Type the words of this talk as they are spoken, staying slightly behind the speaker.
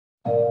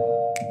It's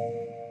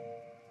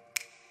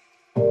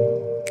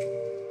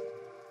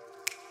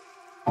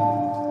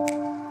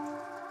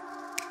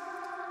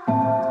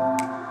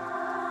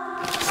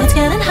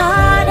getting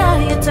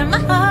harder, you turn my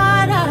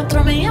heart up,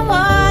 throw me in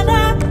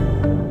water.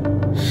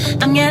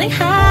 I'm getting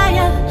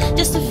higher,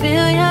 just to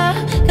feel ya,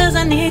 cause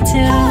I need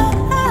to.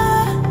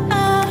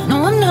 No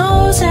one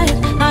knows it,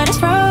 heart is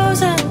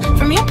frozen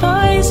from your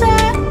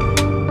poison.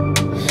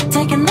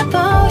 Taking the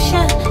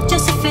potion,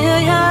 just to feel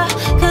ya,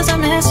 cause I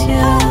miss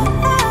you.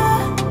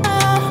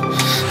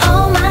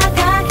 Oh my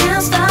God,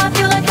 can't stop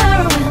you like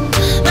heroin.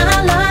 My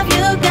love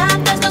you got,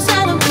 there's no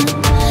settlement.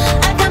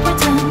 I can't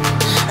pretend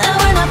that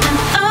we're nothing.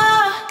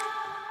 Oh,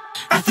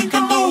 I think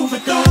I'm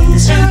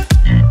overdosing.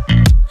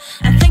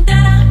 I think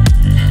that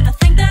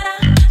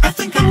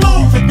I'm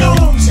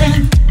overdosing.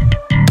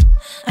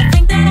 I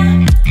think that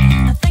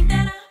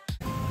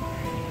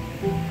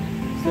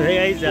So hey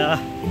guys,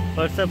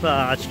 what's up?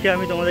 আজকে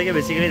আমি তোমাদেরকে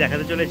basically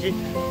দেখাতে চলেছি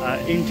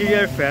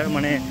interior fair,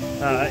 মানে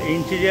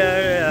interior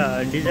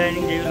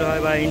designing যেগুলো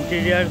হয় বা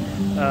interior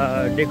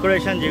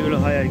decoration যেগুলো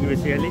হয় আর কি,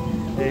 বেসিক্যালি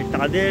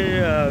তাদের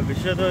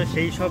বিশেষত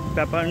সেই সব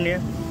ব্যাপার নিয়ে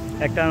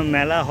একটা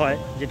মেলা হয়,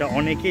 যেটা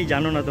অনেকেই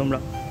জানো না তোমরা।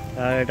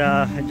 এটা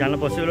জানা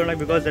পসিবল না,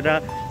 বিকজ এটা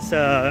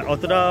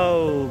অতটাও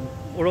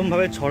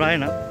ওরমভাবে ছড়ায়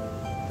না,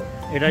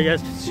 এটা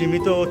জাস্ট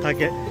সীমিত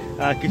থাকে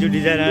কিছু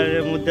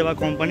ডিজাইনারের মধ্যে বা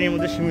কোম্পানির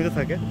মধ্যে সীমিত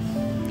থাকে।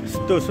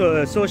 তো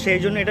সেই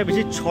জন্য এটা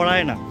বেশি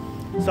ছড়ায় না।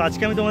 সো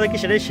আজকে আমি তোমাদেরকে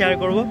সেটাই শেয়ার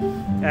করবো।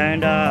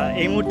 অ্যান্ড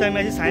এই মুহূর্তে আমি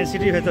আছি সায়েন্স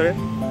সিটির ভেতরে।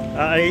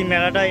 আর এই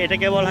মেলাটা,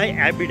 এটাকে বলা হয়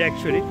অ্যাবিড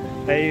অ্যাকচুয়ালি।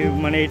 এই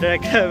মানে এটার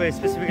একটা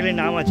স্পেসিফিক্যালি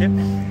নাম আছে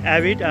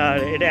অ্যাবিড, আর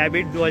এটা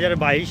অ্যাবিড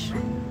 2022।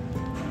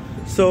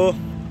 সো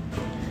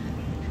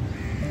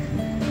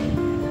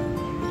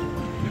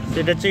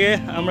সেটা হচ্ছে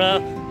আমরা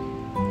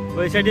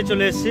ওই সাইডে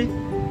চলে এসেছি,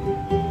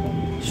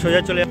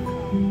 সোজা চলে,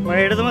 মানে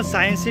এটা তোমার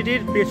সায়েন্স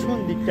সিটির পেছন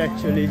দিকটা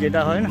অ্যাকচুয়ালি,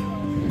 যেটা হয় না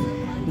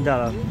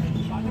দাঁড়া,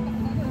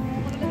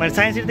 মানে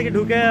সায়েন্স সিটি থেকে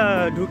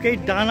ঢুকেই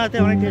ডান হাতে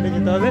অনেকটা হেঁটে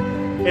যেতে হবে।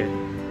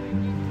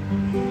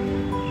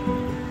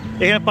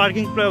 এখানে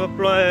পার্কিং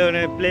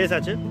মানে প্লেস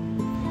আছে,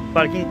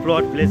 parking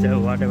plot place,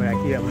 what ever,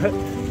 একই ব্যাপার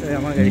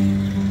আমার গাড়ি।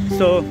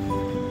 সো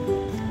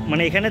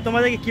মানে এখানে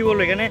তোমাদেরকে কী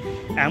বলবো, এখানে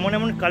এমন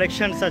এমন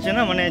কালেকশানস আছে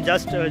না, মানে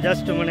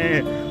জাস্ট মানে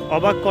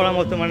অবাক করার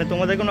মতো। মানে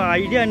তোমাদের কোনো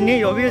আইডিয়া নেই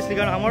অবভিয়াসলি,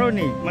 কারণ আমারও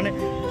নেই, মানে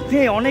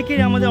অনেকের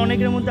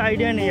মধ্যে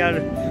আইডিয়া নেই। আর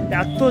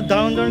এত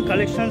দারুণ দারুণ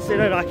কালেকশানস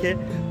এরা রাখে,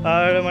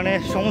 আর মানে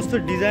সমস্ত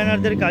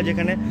ডিজাইনারদের কাজ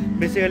এখানে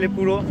বেসিক্যালি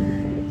পুরো।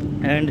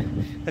 অ্যান্ড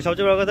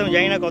সবচেয়ে বড় কথা, আমি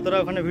জানি না কতটা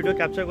ওখানে ভিডিও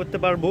ক্যাপচার করতে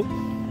পারবো।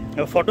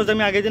 ফটোজ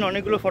আমি আগের দিন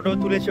অনেকগুলো ফটো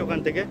তুলেছি ওখান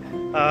থেকে,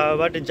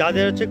 বাট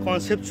যাদের হচ্ছে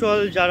কনসেপচুয়াল,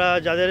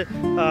 যাদের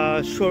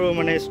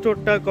মানে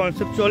স্টোরটা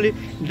কনসেপচুয়ালি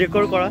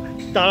ডেকোর করা,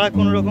 তারা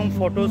কোনো রকম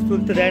ফটোজ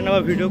তুলতে দেয় না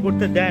বা ভিডিও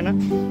করতে দেয় না।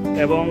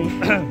 এবং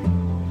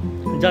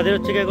যাদের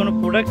হচ্ছে কোনো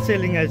প্রোডাক্ট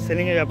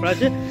সেলিংয়ের ব্যাপার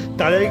আছে,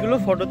 তাদের এগুলো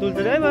ফটো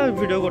তুলতে দেয় বা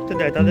ভিডিও করতে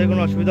দেয়, তাদের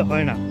কোনো অসুবিধা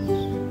হয় না।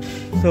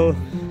 সো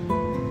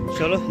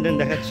চলো দেন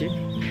দেখাচ্ছি।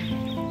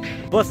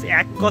 বস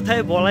এক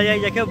কথায় বলা যায়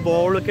যাকে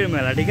বড় লোকের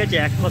মেলা, ঠিক আছে?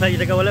 এক কথায়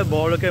যেটাকে বলে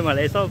বড় লোকের মেলা।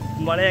 এসব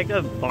মানে একটা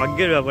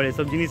ভাগ্যের ব্যাপার,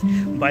 এসব জিনিস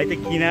বাড়িতে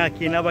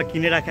কেনা বা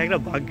কিনে রাখা একটা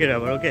ভাগ্যের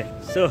ব্যাপার। ওকে,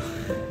 সো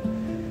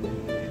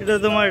এটা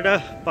তোমার এটা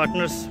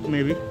পার্টনার্স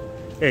মেবি,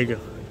 এই যে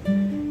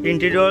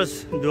ইন্টেরিয়র্স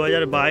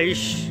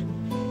 2022।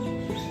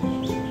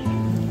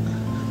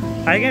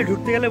 আর এখানে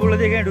ঢুকতে গেলে বলে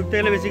দিই, এখানে ঢুকতে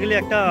গেলে বেসিক্যালি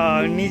একটা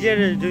নিজের,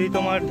 যদি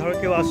তোমার ধরো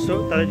কেউ আসছো,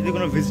 তাদের যদি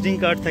কোনো ভিজিটিং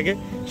কার্ড থাকে,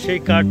 সেই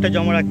কার্ডটা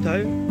জমা রাখতে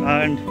হয়।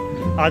 অ্যান্ড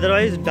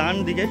আদারওয়াইজ ডান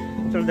দিকে,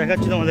 চলো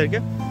দেখাচ্ছি তোমাদেরকে,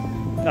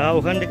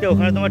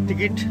 ওখানে তোমার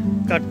টিকিট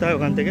কাটতে হয়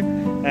ওখান থেকে,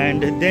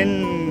 অ্যান্ড দেন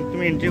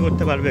তুমি এন্ট্রি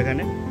করতে পারবে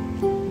এখানে।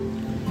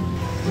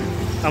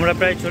 আমরা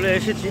প্রায় চলে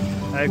এসেছি,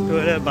 আর একটু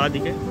হলে বাঁ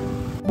দিকে।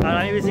 আর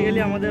আমি বেসিক্যালি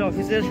আমাদের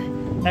অফিসের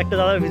একটা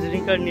দাদার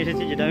ভিজিটিং কার্ড নিয়ে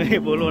এসেছি, যেটা আমি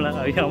বলবো না,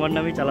 আমি আমার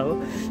নামই চালাবো,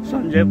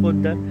 সঞ্জয়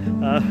পোদ্দার।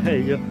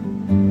 এই যে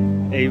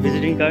এই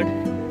ভিজিটিং কার্ড,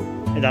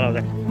 দাঁড়াও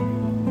দেখ,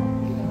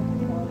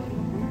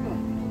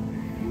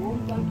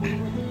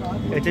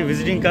 এই যে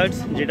ভিজিটিং কার্ড,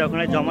 যেটা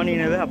ওখানে জমা নিয়ে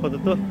নেবে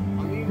আপাতত।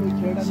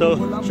 সো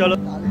চলো,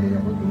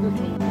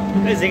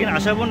 যেখানে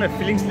আসার পর না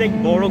ফিলিংস লাইক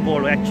বড়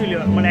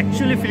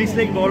অ্যাকচুয়ালি ফিলিংস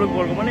লাইক বড়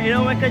মানে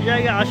এরকম একটা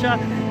জায়গায় আসা,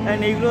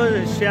 অ্যান্ড এইগুলো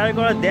শেয়ার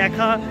করা,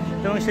 দেখা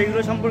এবং সেইগুলো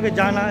সম্পর্কে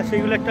জানা,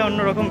 সেইগুলো একটা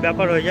অন্যরকম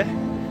ব্যাপার হয়ে যায়।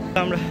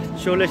 আমরা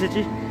চলে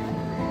এসেছি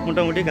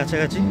মোটামুটি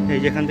কাছাকাছি, এই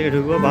যেখান থেকে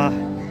ঢুকবো, বা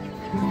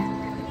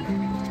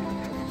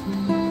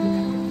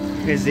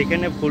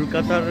যেখানে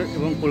কলকাতার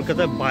এবং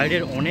কলকাতার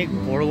বাইরের অনেক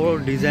বড় বড়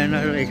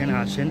ডিজাইনার এখানে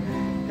আসেন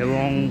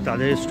এবং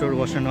তাদের স্টোর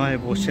বসানো হয়,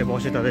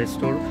 বসে তাদের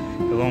স্টোর।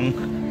 এবং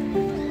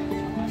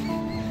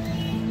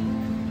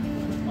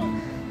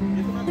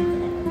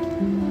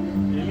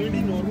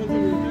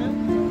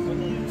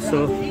সো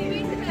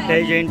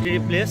এই যে এন্ট্রি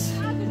প্লেস,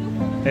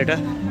 এটা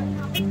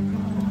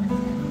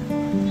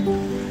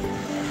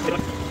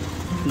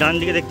ডান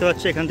দিকে দেখতে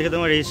পাচ্ছ, এখান থেকে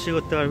তোমার রেজিস্ট্রি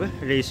করতে পারবে,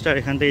 রেজিস্টার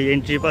এখান থেকে,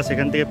 এন্ট্রি পাস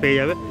এখান থেকে পেয়ে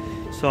যাবে।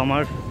 সো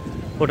আমার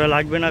ওটা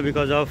লাগবে না,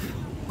 বিকজ অফ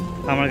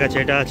আমার কাছে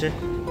এটা আছে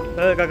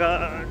কাকা।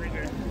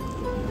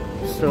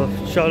 সো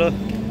চলো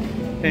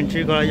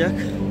এন্ট্রি করা যাক।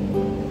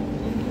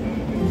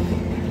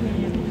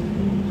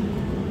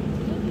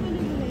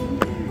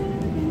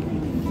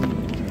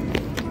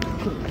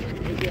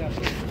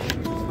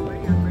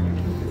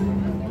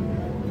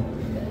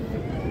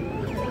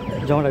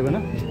 জমা রাখবে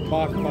না?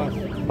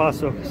 পাস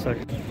ওকে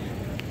সরি।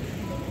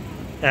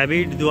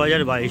 অ্যাবিড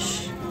 2022।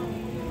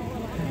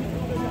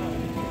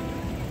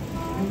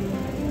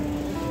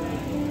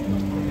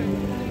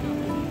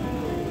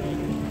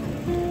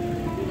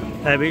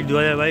 অ্যাবিড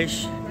 2022।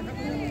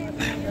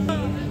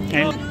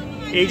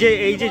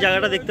 এই যে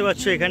জায়গাটা দেখতে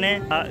পাচ্ছ এখানে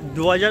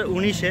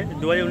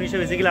 2019-এ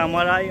বেসিক্যালি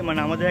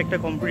আমাদের একটা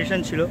কম্পিটিশান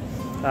ছিল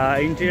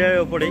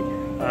ইন্টেরিয়ারের ওপরেই,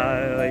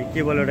 কী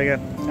বলে ওটাকে,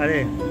 আরে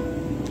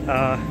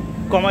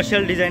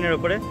কমার্শিয়াল ডিজাইনের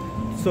ওপরে।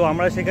 সো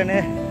আমরা সেখানে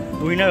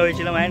উইনার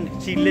হয়েছিলাম অ্যান্ড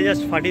চিল্লে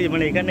জাস্ট ফাটিয়ে,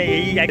 মানে এখানে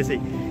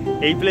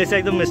এই প্লেসে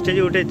একদম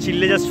স্টেজে উঠে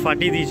চিল্লে জাস্ট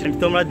ফাটিয়ে দিয়েছেন।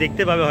 তোমরা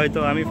দেখতে পাবে হয়তো,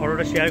 আমি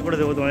ফটোটা শেয়ার করে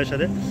দেবো তোমাদের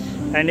সাথে।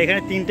 অ্যান্ড এখানে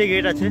 3টে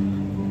গেট আছে।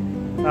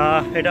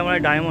 এটা আমার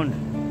ডায়মন্ড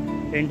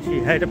এন্ট্রি,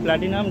 হ্যাঁ এটা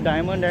প্ল্যাটিনাম,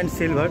 ডায়মন্ড অ্যান্ড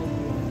সিলভার।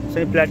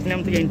 সেই প্ল্যাটিনাম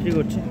থেকে এন্ট্রি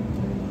করছি।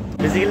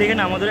 বেসিক্যালি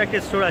এখানে আমাদের একটা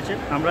স্টোর আছে,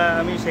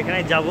 আমি সেখানে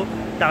যাব।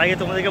 তার আগে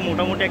তোমাদেরকে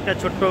মোটামুটি একটা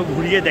ছোট্ট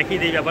ঘুরিয়ে দেখিয়ে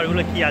দিই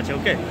ব্যাপারগুলো কী আছে।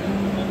 ওকে,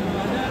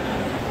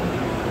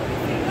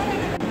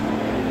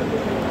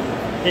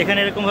 এখানে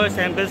এরকমভাবে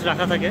স্যাম্পলস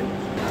রাখা থাকে।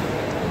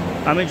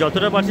 আমি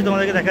যতটা পারছি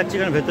তোমাদেরকে দেখাচ্ছি,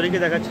 কারণ ভেতরে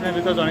গিয়ে দেখাচ্ছি না,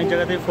 বিকজ অনেক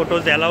জায়গাতে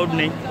ফটোজ অ্যালাউড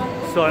নেই।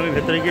 সো আমি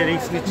ভেতরে গিয়ে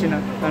রিস্ক নিচ্ছি না,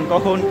 কারণ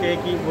কখন কে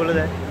কী বলে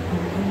দেয়।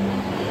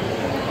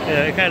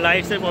 এখানে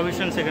লাইটসের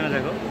প্রভিশনস এখানে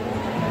দেখো,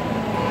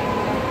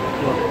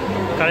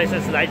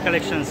 কালেকশনস, লাইট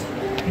কালেকশনস।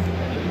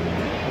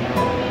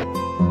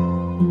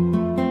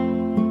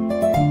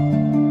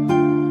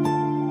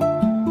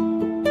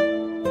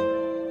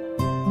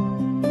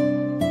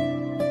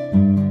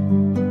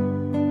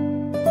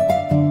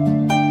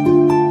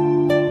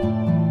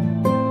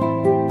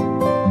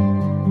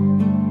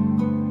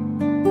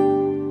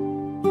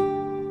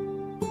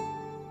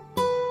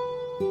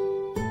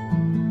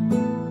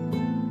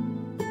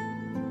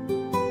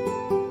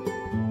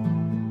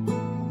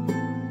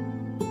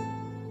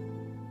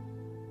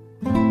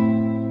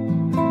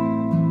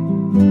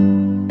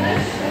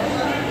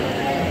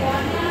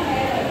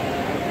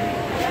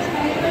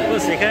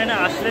 সেখানে না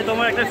আসলে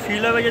তোমার একটা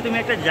ফিল হবে যে তুমি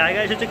একটা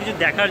জায়গায় এসেছো কিছু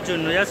দেখার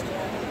জন্য। জাস্ট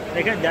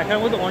এখানে দেখার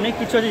মধ্যে অনেক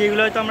কিছু আছে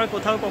যেগুলো হয়তো আমরা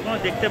কোথাও কখনো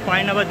দেখতে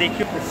পাই না বা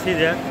দেখি।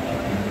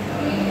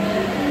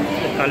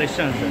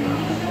 কালেকশন আছে।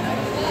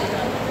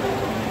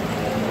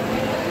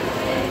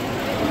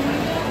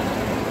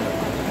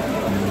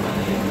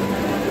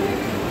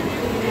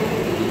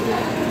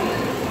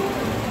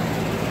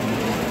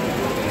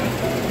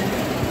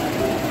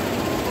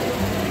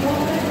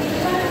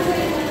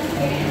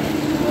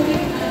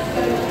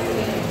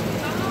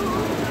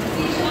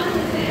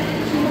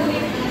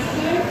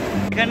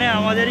 এখানে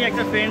আমাদেরই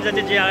একটা ফ্রেন্ডস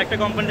আছে যে আরেকটা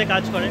কোম্পানিতে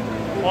কাজ করে,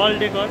 অল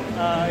ডেকর।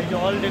 এই যে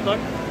অল ডেকর,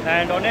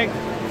 অ্যান্ড অনেক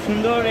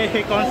সুন্দর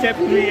এই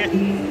কনসেপ্ট নিয়ে।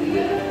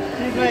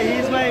 He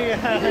is my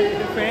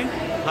friend.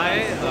 Hi,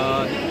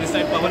 this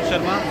side Pawan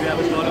Sharma. We have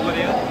a stall over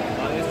here.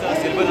 This is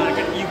Silver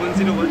Arcade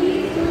E101.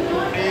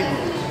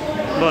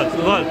 বল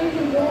বল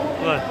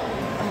বল।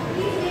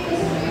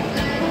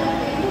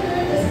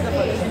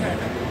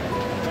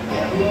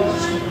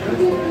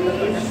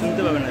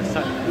 শুনতে পাবে না,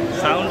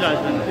 সাউন্ড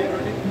আসবে না।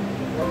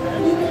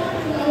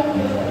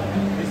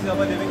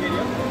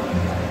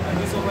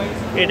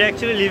 এটা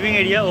অ্যাকচুয়ালি লিভিং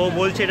এরিয়া, ও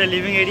বলছে এটা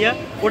লিভিং এরিয়া।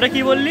 ওটা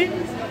কি বললি?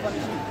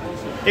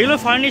 এগুলো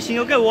ফার্নিশিং,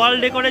 ওকে, ওয়াল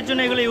ডেকোরের জন্য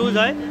এগুলো ইউজ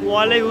হয়,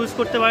 ওয়ালে ইউজ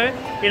করতে পারে।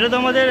 এটা তো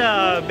আমাদের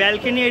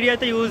ব্যালকনি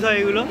এরিয়াতে ইউজ হয়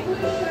এগুলো।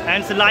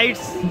 And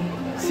lights,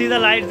 C the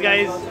lights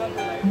guys.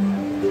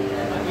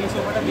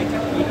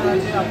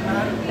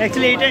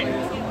 Actually এইটা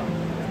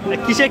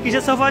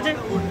কিসের সোফা আছে?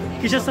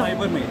 কিসের সোফা?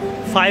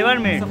 Fibre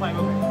made.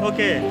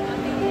 ওকে,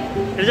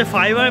 এটা যে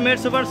ফাইবার মেড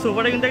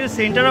সোফাটা কিন্তু একটা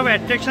সেন্টার অফ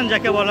অ্যাট্রাকশন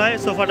যাকে বলা হয়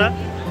সোফাটা।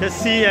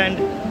 সি অ্যান্ড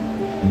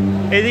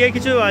এইদিকে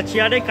কিছু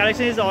চেয়ারের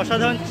কালেকশন ইজ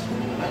অসাধারণ।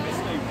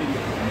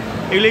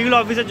 এগুলো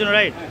অফিসের জন্য,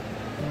 রাইট?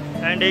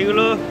 অ্যান্ড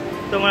এইগুলো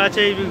তোমার আছে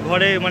এই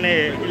ঘরে, মানে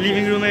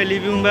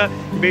লিভিং বা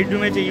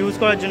বেডরুমে যে ইউজ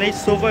করার জন্য এই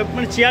সোফা,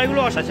 মানে চেয়ারগুলো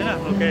আছে না।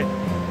 ওকে,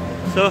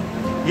 so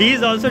he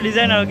is also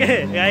designer. Okay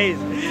guys,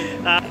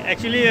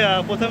 actually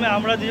প্রথমে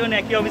আমরা দুজন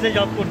একই অফিসে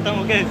জব করতাম।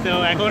 ওকে, তো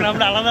এখন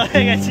আমরা আলাদা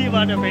হয়ে গেছি,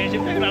 বাট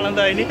ফ্রেন্ডশিপটা এখন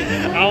আলাদা হয়নি।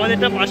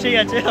 আমাদেরটা পাশেই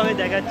আছে, আমি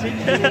দেখাচ্ছি।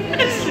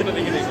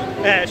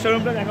 হ্যাঁ,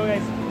 শোরুমটা দেখো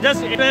গাইজ।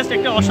 জাস্ট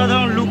একটা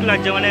অসাধারণ লুক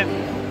লাগছে, মানে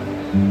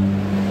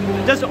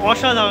জাস্ট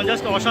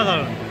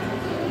অসাধারণ।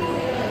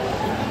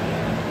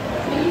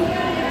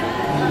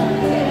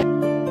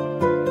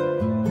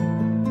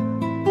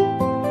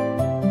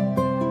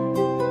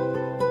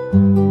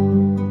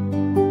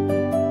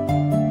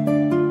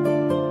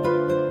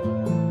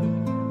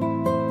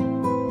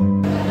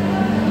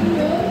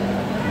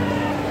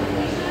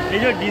 ये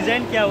जो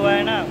डिज़ाइन किया हुआ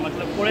है ना,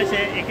 मतलब করেছে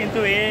এ, কিন্তু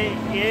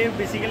এ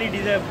বেসিক্যালি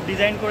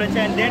ডিজাইন করেছে।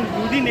 অ্যান্ড দেন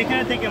দুদিন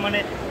এখানে থেকে, মানে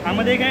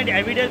আমাদের এখানে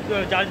অ্যাবিডের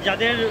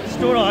যাদের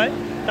স্টোর হয়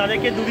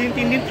তাদেরকে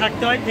 2-3 দিন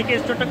থাকতে হয়, থেকে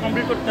স্টোরটা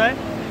কমপ্লিট করতে হয়।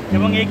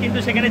 এবং এ কিন্তু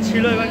সেখানে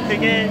ছিল এবং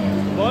থেকে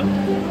বল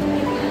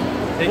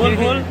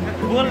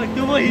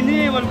तू वो हिंदी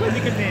में बोल, कोई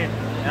दिक्कत नहीं है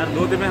यार।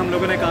 2 दिन में हम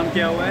लोगों ने काम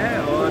किया हुआ है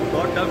और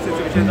बहुत टफ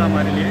सिचुएशन था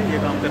हमारे लिए ये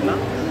काम करना,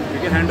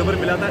 क्योंकि हैंड ओवर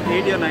मिला था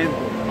 8 या 9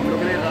 को। हम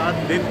लोगों ने रात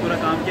दिन पूरा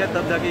काम किया,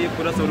 तब जाके ये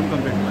पूरा शोरूम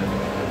कम्प्लीट हुआ है।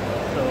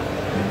 तो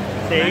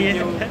सही है,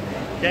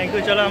 थैंक यू।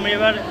 चलो আমি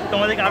এবার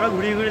তোমাদেরকে আরও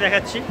ঘুরিয়ে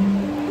দেখাচ্ছি।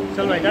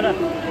 চল ভাই টাটা।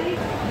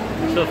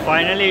 সো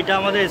ফাইনালি এটা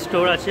আমাদের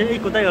স্টোর আছে। এই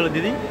কোথায় গেল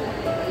দিদি?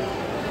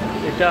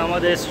 এটা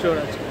আমাদের স্টোর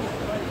আছে,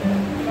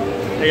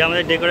 এই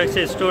আমাদের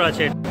ডেকোরেক্সের স্টোর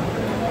আছে।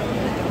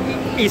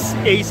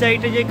 এই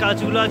সাইডে যে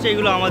কাজগুলো আছে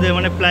এগুলো আমাদের,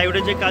 মানে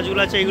প্লাইউডের যে কাজগুলো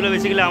আছে এগুলো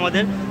বেসিক্যালি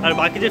আমাদের। আর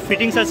বাকি যে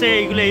ফিটিংস আছে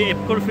এইগুলো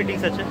এফকোর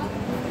ফিটিংস আছে।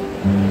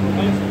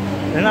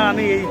 না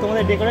আমি এই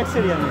তোমাদের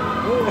ডেকোরেক্সেরই আমি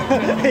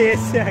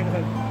এসছি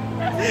এখন।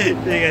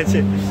 ঠিক আছে।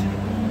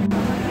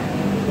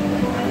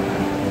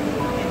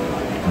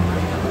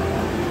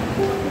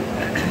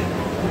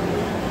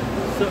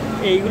 তো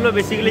এইগুলো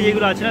বেসিক্যালি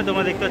যেগুলো আছে না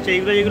তোমরা দেখতে পাচ্ছ,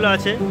 এইগুলো যেগুলো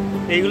আছে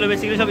এইগুলো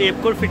বেসিক্যালি সব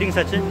এফকোর ফিটিংস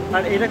আছে।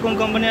 আর এটা কোন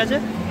কোম্পানি আছে?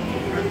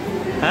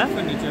 হ্যাঁ,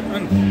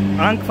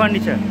 আঙ্ক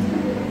ফার্নিচার।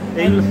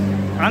 এইগুলো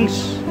অংশ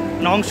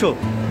না অংশ,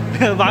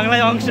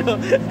 বাংলায় অংশ,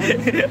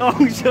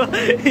 অংশ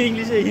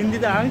ইংলিশে,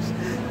 হিন্দিতে অংশ।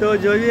 তো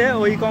যদি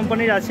ওই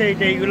কোম্পানির আছে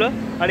এইটা এইগুলো।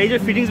 আর এই যে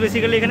ফিটিংস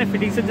বেসিক্যালি এখানে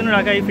ফিটিংসের জন্য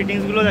রাখা, এই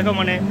ফিটিংসগুলো দেখো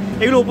মানে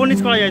এগুলো ওপর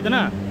নিচ করা যায় তো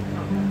না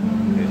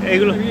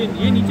एगुलो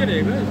ये नीचे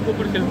रहेगा, इसको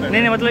ऊपर शेल्फ है।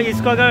 नहीं मतलब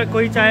इसको अगर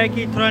कोई चाहे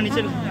कि थोड़ा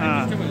नीचे,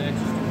 हाँ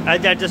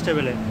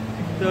एडजस्टेबल है।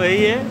 तो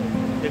यही है,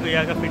 देखो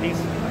यहाँ का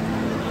फिटिंग्स।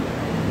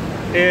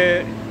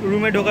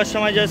 रूमे ढोकार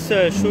समय जस्ट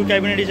शू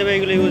कैबिनेट हिसाब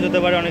से यूज होते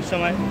पारे अनेक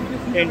समय।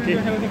 एंट्री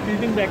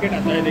फ्रीजिंग जैकेट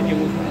आता है देखिए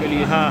उसके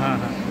लिए। हाँ हाँ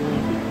हाँ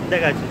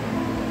देखा আছে।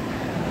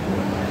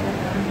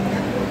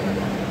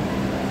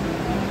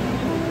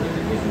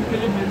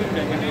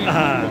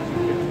 হ্যাঁ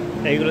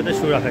এইগুলোতে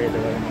শু রাখা যেতে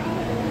পারে।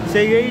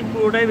 সেই এই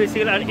পুরোটাই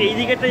বেসিক্যালি। আর এই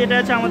দিকেরটা যেটা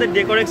আছে আমাদের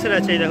ডেকোরেক্সের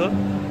আছে, এই দেখো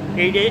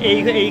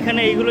এইখানে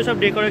এইগুলো সব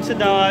ডেকোরেক্সে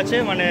দেওয়া আছে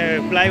মানে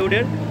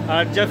প্লাইউডের।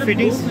 আর যা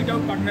ফিটিংস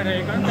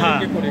हाँ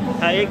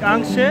हाँ एक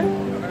अंश से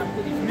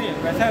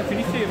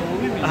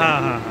हाँ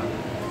हाँ हाँ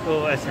तो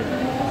ऐसे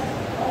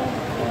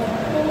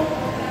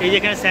এই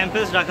যেখানে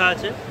স্যাম্পলস রাখা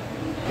আছে।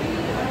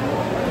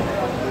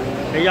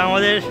 এই যে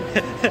আমাদের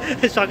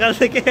সকাল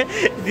থেকে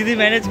দিদি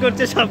ম্যানেজ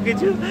করছে সব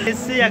কিছু।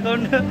 এসছি এখন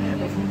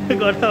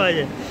কটা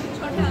বাজে?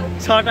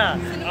 6টা।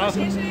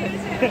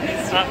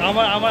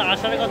 আমার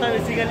আসার কথা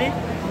বেসিক্যালি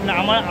না,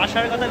 আমার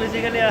আসার কথা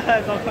বেসিক্যালি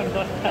কখন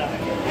 10টা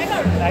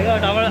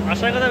 11টা। আমার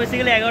আসার কথা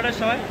বেসিক্যালি 11টার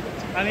সময়,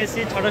 আমি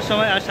এসেছি 6টার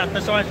সময়। আর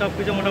 7টার সময় সব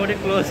কিছু মোটামুটি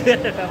ক্লোজ।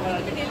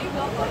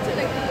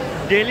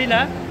 ডেলি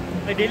না,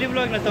 ডেলি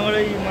ব্লগ না, তোমার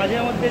ওই মাঝে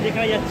মধ্যে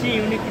যেখানে যাচ্ছি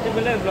ইউনিক কিছু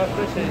পেলে ব্লগ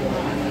করেছে।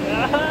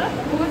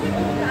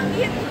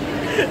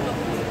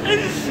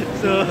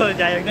 তো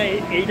যাই হোক না,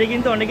 এইটা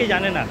কিন্তু অনেকেই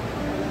জানে না।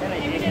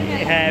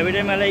 হ্যাঁ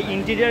এভিডের মেলায়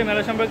ইন্টেরিয়ার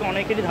মেলা সম্পর্কে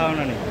অনেকেরই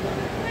ধারণা নেই।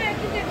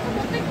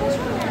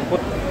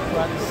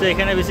 সো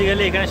এখানে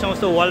বেসিক্যালি এখানে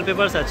সমস্ত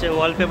ওয়ালপেপারস আছে,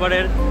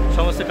 ওয়ালপেপারের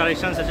সমস্ত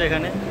কালেকশানস আছে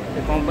এখানে।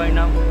 কোম্পানির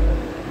নাম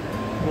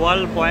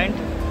ওয়াল পয়েন্ট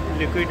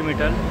লিকুইড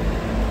মেটাল।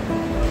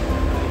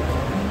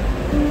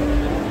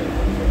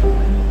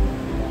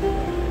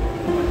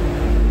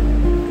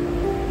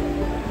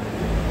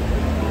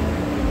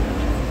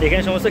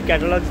 এখানে সমস্ত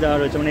ক্যাটালগস দেওয়া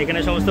রয়েছে, মানে এখানে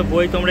সমস্ত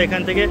বই তোমরা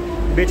এখান থেকে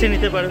বেছে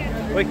নিতে পারো।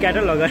 ওই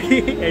ক্যাটালগ আর কি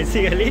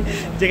বেসিক্যালি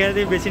যেখানে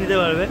তুমি বেছে নিতে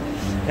পারবে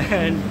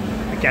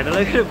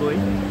ক্যাটালগের বই।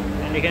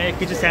 এখানে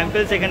কিছু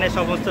স্যাম্পলস এখানে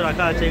সমস্ত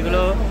রাখা আছে।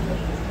 এগুলো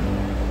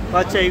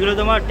আচ্ছা এগুলো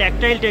তোমার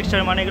ট্যাকটাইল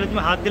টেক্সচার, মানে এগুলো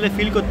তুমি হাত দিলে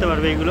ফিল করতে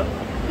পারবে। এগুলো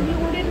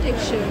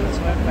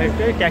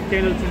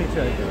ট্যাকটাইল হচ্ছে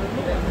নিশ্চয়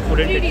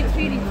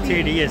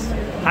 3D ইয়েস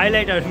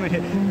হাইলাইটার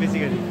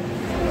বেসিক্যালি।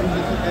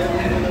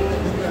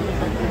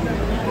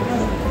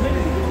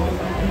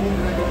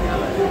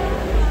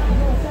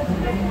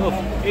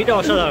 এইটা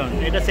অসাধারণ,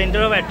 এটা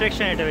সেন্টার অফ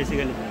অ্যাট্রাকশন এটা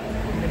বেসিক্যালি।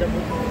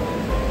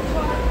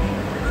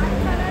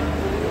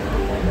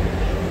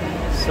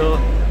 সো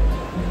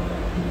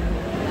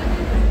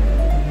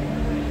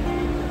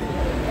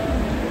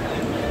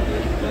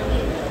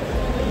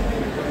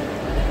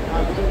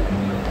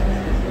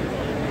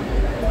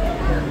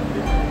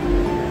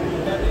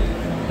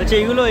আচ্ছা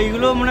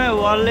এইগুলো মানে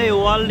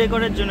ওয়াল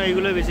ডেকোরের জন্য,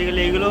 এইগুলো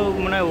বেসিক্যালি এইগুলো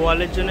মানে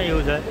ওয়ালের জন্য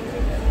ইউজ হয়।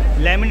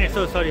 ল্যামিনেটস,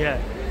 ও সরি হ্যাঁ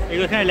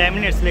এগুলো এখানে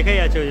ল্যামিনেটস লেখাই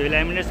আছে, ওই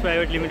ল্যামিনেটস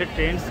প্রাইভেট লিমিটেড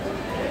ট্রেন্ডস।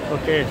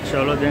 ওকে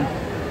চলো দেন।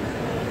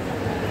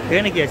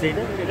 এখানে কি আছে?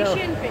 এটা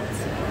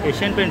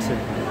এশিয়ান পেন্সিল।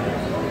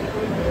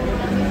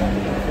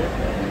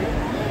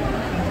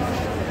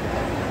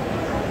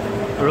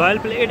 রয়্যাল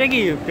প্লে, এটা কি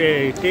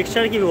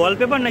টেক্সচার কি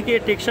ওয়ালপেপার নাকি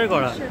টেক্সচার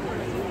করা?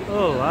 ও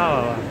বাহ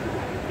বাহ,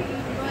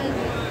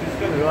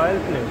 রয়্যাল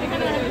প্লে।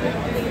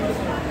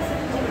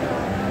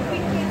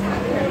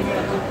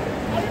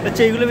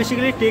 আচ্ছা এগুলো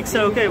বেসিক্যালি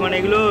টেক্সচার, ওকে মানে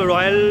এগুলো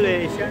রয়্যাল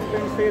এশিয়ান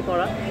পেন্টস থেকে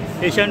করা।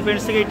 এশিয়ান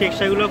পেন্টস থেকে এই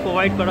টেক্সচারগুলো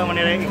প্রোভাইড করা, মানে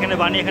এখানে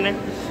বানিয়ে এখানে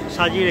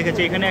সাজিয়ে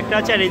রেখেছে। এখানে একটা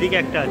আছে আর এইদিকে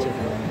একটা আছে।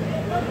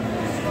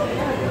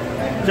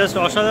 জাস্ট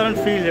অসাধারণ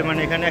ফিল, মানে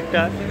এখানে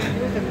একটা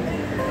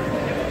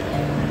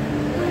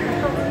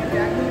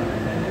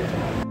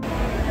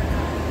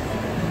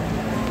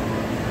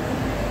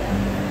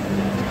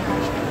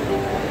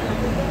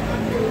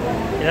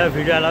এরা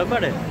ভিডিও অ্যালাউ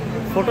করে,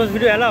 photos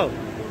video allow?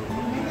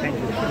 Thank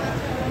you.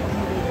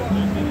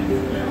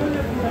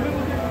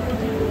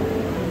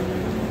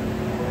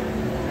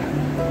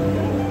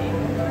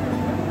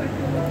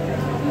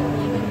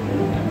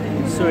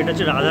 So এটা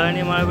হচ্ছে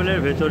রাধারানী মার্বেলের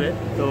ভেতরে।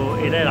 তো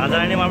এটা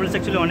রাধারানী মার্বেলস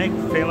অ্যাকচুয়ালি অনেক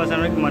ফেমাস,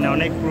 অনেক মানে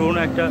অনেক পুরোনো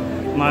একটা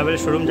মার্বেল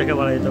শোরুম যাকে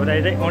বলা যেতে পারে।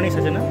 এটা অনেক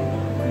আছে না?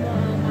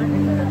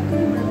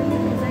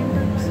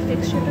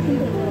 টেক্সচারটা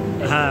কিন্তু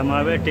অন্যরকম। হ্যাঁ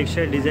মার্বেলের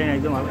টেক্সচার ডিজাইন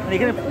একদম আলাদা। আর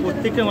এখানে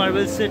প্রত্যেকটা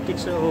মার্বেলসের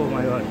টেক্সচার, ও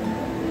মাই গড।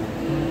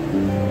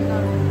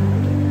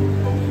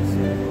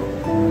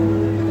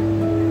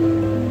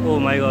 ও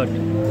মাই গড,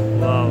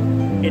 ওয়াও।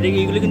 এটা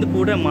এইগুলো কিন্তু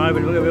পুরোটা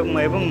মার্বেল,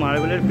 এবং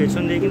মার্বেলের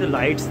পেছন দিয়ে কিন্তু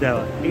লাইটস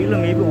দেওয়া। এগুলো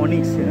মেবি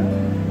অনিক্স, না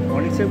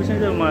অনিক্সের পেছনে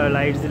তো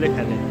লাইটস দিলে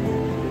খেলে।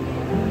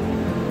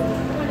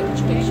 মানে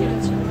কিছু টেক্সচার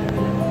আছে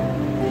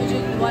এই যে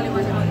ওয়ালে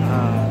মাঝে মাঝে।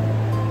 হ্যাঁ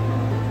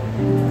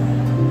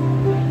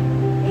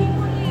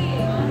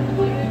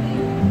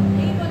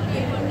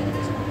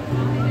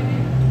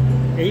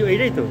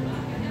এইটাই তো,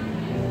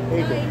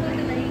 এই তো।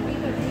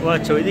 ও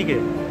আচ্ছা ওইদিকে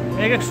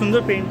একটা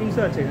সুন্দর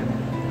পেন্টিংসও আছে এখানে।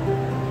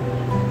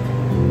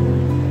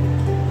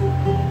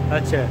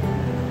 আচ্ছা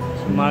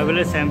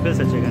মার্বেলের স্যাম্পলস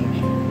আছে এখানে।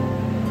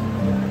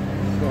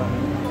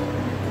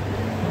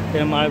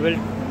 মার্বেল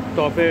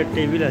টপের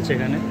টেবিল আছে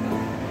এখানে।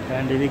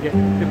 অ্যান্ড এদিকে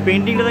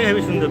পেন্টিংটা দেখো,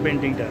 হেবি সুন্দর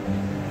পেন্টিংটা।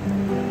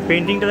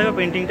 দেখো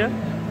পেন্টিংটা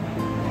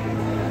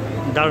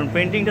দারুণ,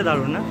 পেন্টিংটা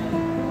দারুণ না?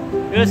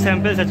 এগুলো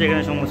স্যাম্পলস আছে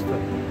এখানে সমস্ত।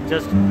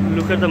 Just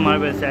look at the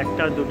marbles,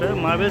 একটা দুটো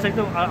মার্বেলস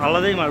একদম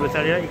আলাদাই মার্বেলস।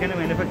 আর এখানে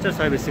ম্যানুফ্যাকচার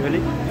হয়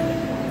বেসিক্যালি।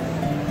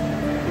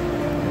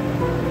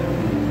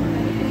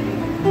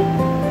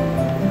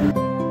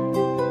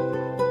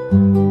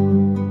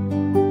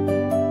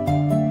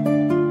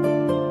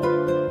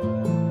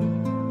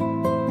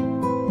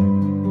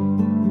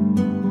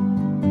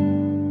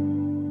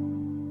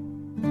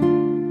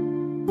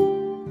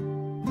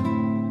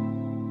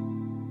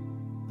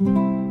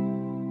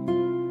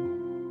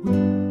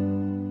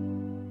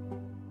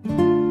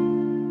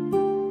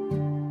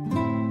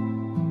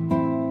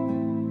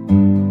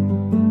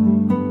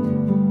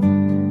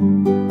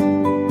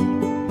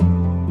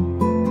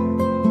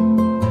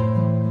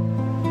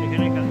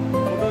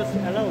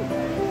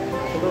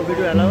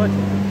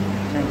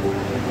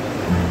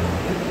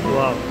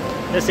 ওয়াও,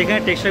 সেখানে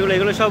টেক্সচারগুলো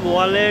এগুলো সব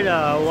ওয়ালের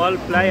ওয়াল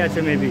প্লাই আছে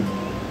মেবি।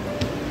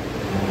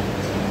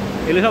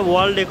 এগুলো সব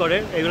ওয়াল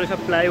ডেকোরের, एगुलो सब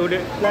प्लाईवुड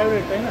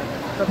ताई ना,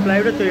 सब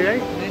प्लाईवुड तैयार है।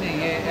 नहीं नहीं,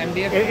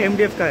 ये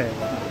एमडीएफ का है।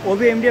 वो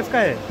भी एमडीएफ का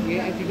है। ये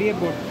एचडीएफ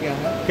बोर्ड क्या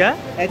है? क्या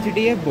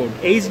एचडीएफ बोर्ड?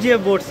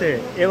 एचडीएफ बोर्ड से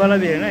ये वाला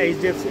भी है ना,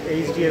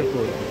 एचडीएफ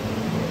बोर्ड।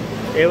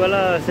 ये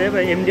वाला से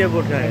एमडीएफ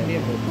बोर्ड का है।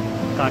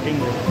 काटिंग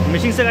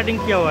मशीन से कटिंग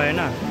किया हुआ है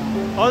ना।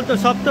 और तो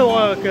सब तो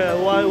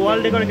वॉल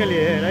डेकोर के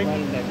लिए है, राइट?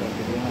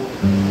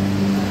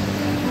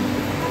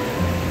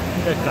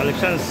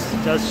 कलेक्शंस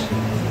जस्ट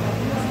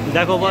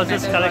देखो, बस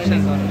जस्ट कलेक्शन।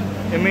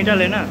 ये मेटल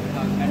है ना?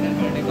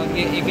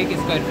 ये एक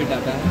स्क्वायर फीट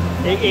आता है।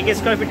 एक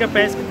स्क्वायर फीट का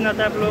प्राइस कितना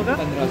आता है आप लोगों का?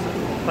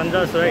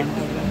 1500, राइट?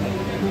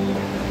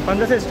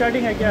 15 से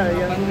स्टार्टिंग है क्या?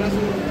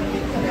 1500।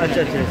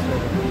 अच्छा।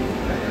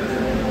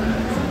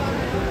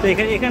 তো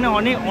এখানে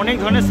অনেক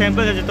ধরনের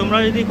স্যাম্পল আছে। তোমরা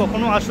যদি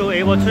কখনো আসো,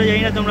 এই বছরে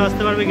জানি না তোমরা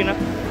আসতে পারবে কিনা,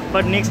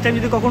 বাট নেক্সট টাইম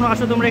যদি কখনো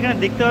আসো তোমরা এখানে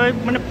দেখতে পাবে,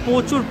 মানে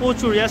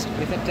প্রচুর জাস্ট।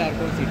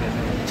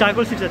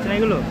 চারকোল সিট আছে না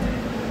এগুলো?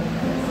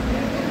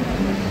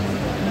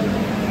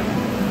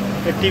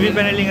 टीवी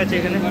पैनलिंग আছে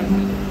এখানে।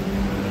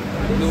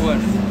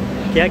 लूवर्स।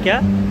 क्या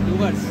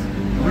लूवर्स?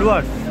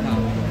 ब्लूअर्स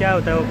क्या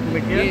होता है वो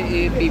मटेरियल?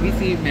 ये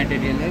पीवीसी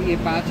मटेरियल है। ये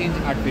 5 इंच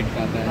 8 फीट का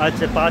आता है।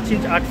 अच्छा 5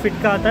 इंच 8 फीट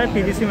का आता है,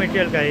 पीवीसी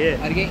मटेरियल का ये।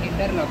 और ये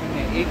इंटरलॉकिंग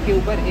है, एक के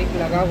ऊपर एक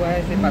लगा हुआ है,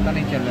 इसे पता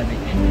नहीं चल रहा।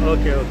 देखिए।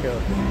 ओके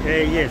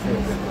ये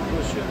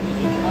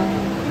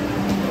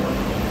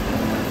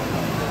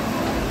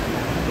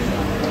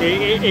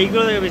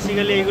এইগুলো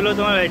বেসিক্যালি এইগুলো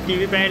তোমার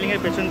টিভি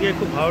প্যানেলিংয়ের পেছন দিয়ে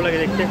খুব ভালো লাগে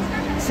দেখতে।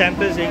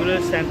 सैम्पल्स, एगुलो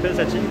सैम्पल्स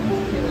अच्छे।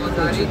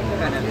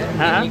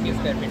 हाँ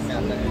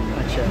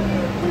अच्छा,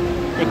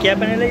 ये क्या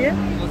पैनल है? ये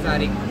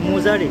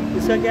मोज़ारिक।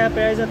 इसका क्या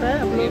प्राइस आता है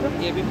आप लोगों का?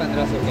 ये भी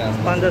 1500 के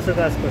आसपास। 1500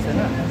 के आसपास है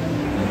ना।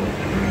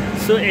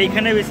 सो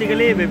এইখানে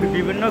বেসিক্যালি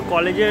বিভিন্ন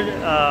কলেজের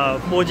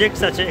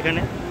প্রজেক্টস আছে।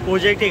 এখানে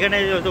প্রজেক্ট এখানে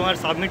তোমার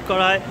সাবমিট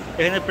করা হয়,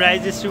 এখানে প্রাইজ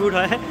ডিস্ট্রিবিউট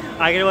হয়।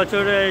 আগের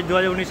বছর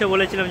 2019-এ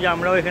বলেছিলাম যে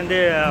আমরাও এখান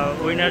থেকে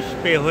উইনার্স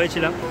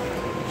হয়েছিলাম।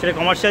 সেটা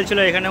কমার্শিয়াল ছিল,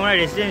 এখানে মানে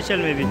রেসিডেন্সিয়াল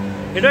মেবি।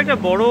 এটা একটা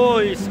বড়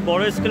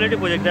স্কেলের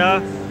প্রজেক্ট।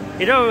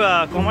 এটাও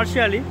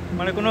কমার্শিয়ালি,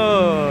 মানে কোনো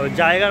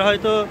জায়গার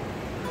হয়তো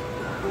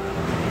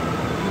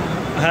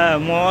হ্যাঁ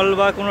মল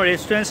বা কোনো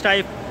রেস্টুরেন্টস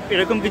টাইপ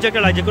এরকম কিছু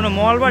একটা লাগছে, কোনো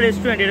মল বা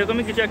রেস্টুরেন্ট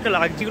এরকমই কিছু একটা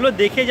লাগছে। যেগুলো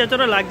দেখে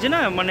যতটা লাগছে না,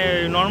 মানে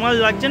নর্মাল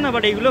লাগছে না,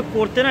 বাট এগুলো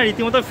করতে না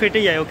রীতিমতো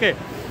ফেটে যায়। ওকে,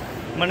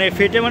 মানে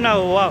ফেটে মানে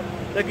ওয়াও,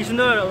 কি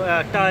সুন্দর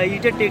একটা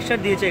ইটের টেক্সচার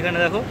দিয়েছে এখানে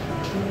দেখো।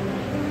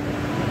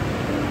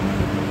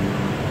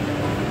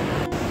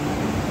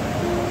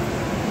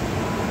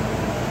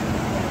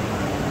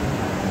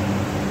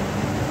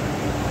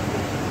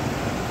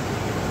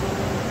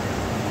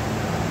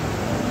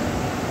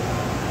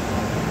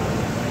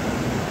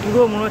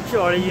 পুরো মনে হচ্ছে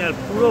অরিজিনাল,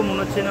 পুরো মনে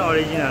হচ্ছে না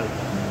অরিজিনাল।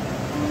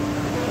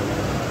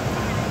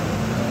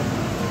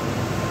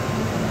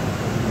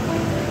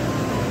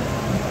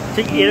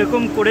 ঠিক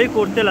এরকম করেই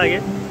করতে লাগে।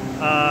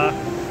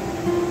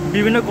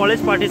 বিভিন্ন কলেজ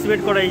পার্টিসিপেট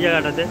করে এই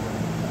জায়গাটাতে।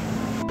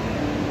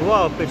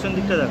 ওয়াও, পেছন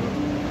দিকটা দেখো।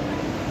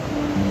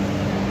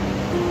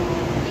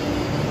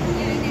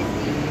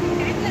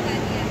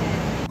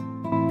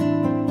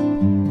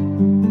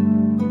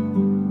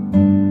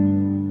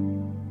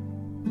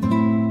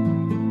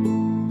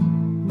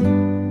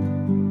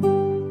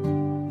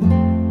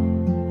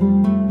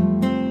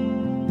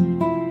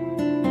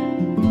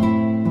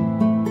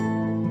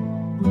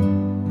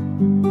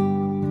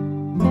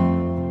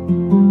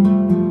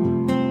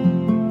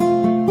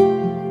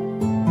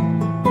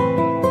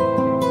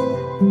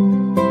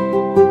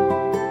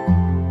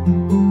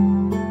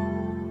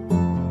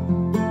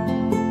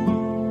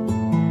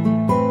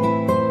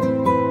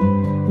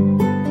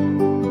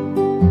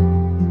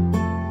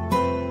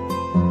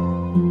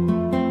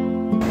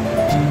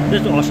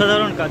 জাস্ট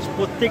অসাধারণ কাজ,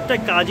 প্রত্যেকটা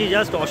কাজই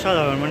জাস্ট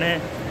অসাধারণ, মানে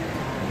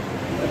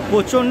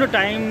প্রচণ্ড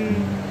টাইম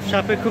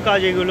সাপেক্ষ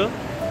কাজ এগুলো।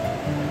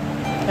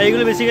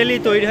 এইগুলো বেসিক্যালি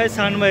তৈরি হয়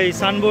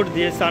সানবোর্ড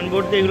দিয়ে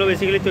এগুলো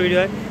বেসিক্যালি তৈরি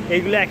হয়।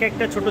 এইগুলো এক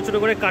একটা ছোটো ছোটো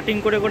করে কাটিং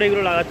করে করে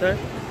এগুলো লাগাতে হয়।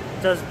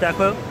 জাস্ট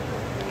দেখো,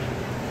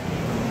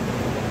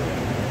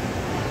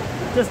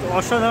 জাস্ট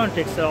অসাধারণ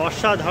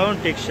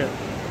টেক্সচার।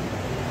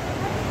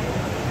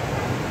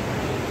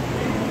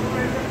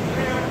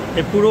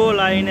 এই পুরো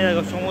লাইনে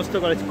দেখো সমস্ত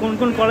কলেজ, কোন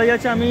কোন কলেজ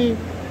আছে আমি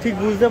ঠিক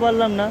বুঝতে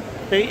পারলাম না,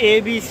 তো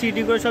ABCD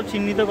করে সব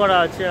চিহ্নিত করা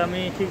আছে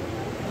আমি ঠিক।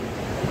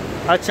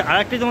 আচ্ছা,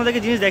 আরেকটি তোমাদেরকে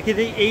জিনিস দেখিয়ে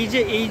দিই, এই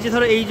যে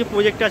ধরো এই যে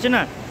প্রজেক্টটা আছে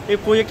না, এই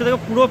প্রজেক্টটা দেখো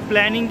পুরো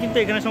প্ল্যানিং কিন্তু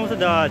এখানে সমস্ত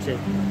দেওয়া আছে,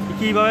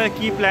 কীভাবে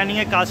কী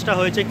প্ল্যানিংয়ে কাজটা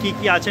হয়েছে, কি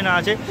কি আছে না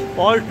আছে,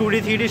 অল 2D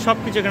 3D সব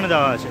কিছু এখানে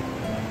দেওয়া আছে,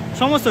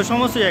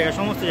 সমস্ত জায়গায়,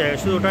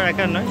 শুধু ওটা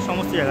একার নয়,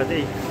 সমস্ত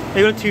জায়গাতেই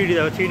এগুলো 3D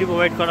দেখো, 3D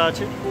প্রোভাইড করা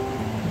আছে।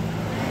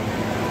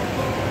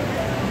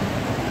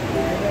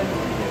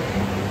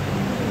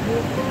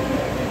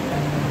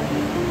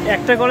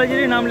 একটা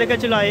কলেজেরই নাম লেখা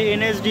ছিল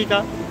NSD কা,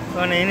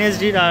 মানে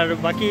NSD, আর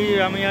বাকি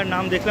আমি আর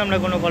নাম দেখলাম না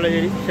কোনো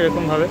কলেজেরই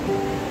সেরকমভাবে।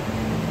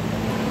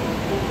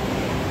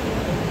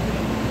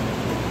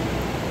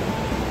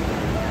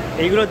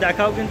 এইগুলো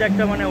দেখাও কিন্তু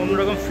একটা মানে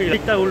অন্যরকম ফিল।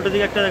 তার উল্টো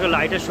দিকে একটা দেখো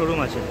লাইটের শোরুম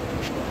আছে,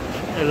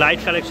 লাইট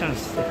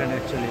কালেকশনস এখানে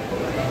অ্যাকচুয়ালি।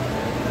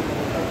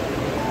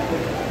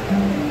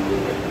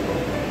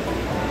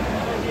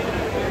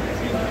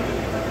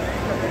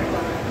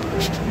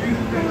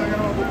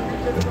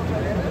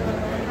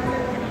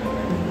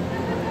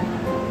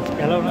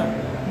 হ্যালো না,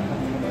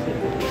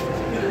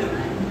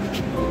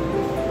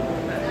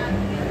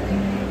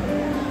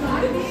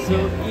 সো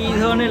এই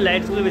ধরনের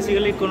লাইটসগুলো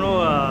বেসিক্যালি কোনো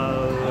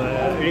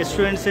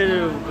রেস্টুরেন্টসের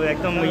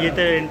একদম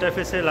ইয়েতে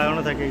ইন্টারফেসে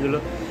লাগানো থাকে এগুলো।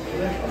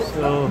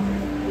 সো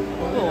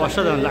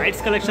অসাধারণ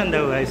লাইটস কালেকশন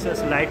দেখো গাইস,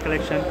 লাইট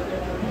কালেকশন,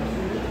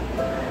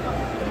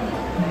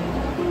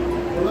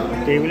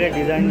 টেবিলের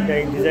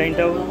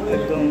ডিজাইনটাও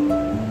একদম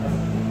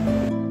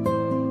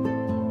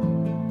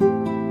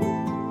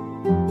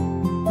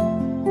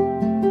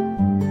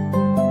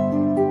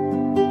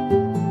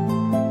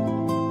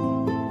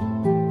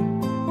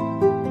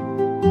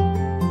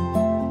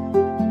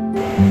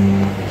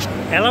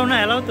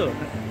এলাও তো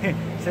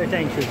স্যার,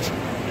 থ্যাংক ইউ।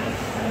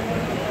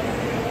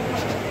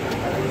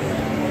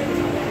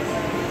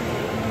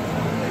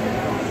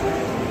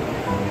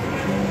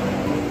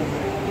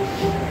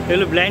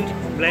 এগুলো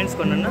ব্লাইন্ডস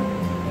কর্নার না,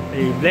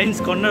 এই ব্লাইন্ডস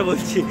কর্নার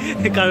বলছি,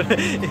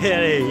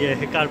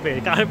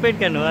 কার্পেট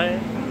কেন,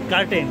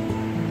 কার্টেন,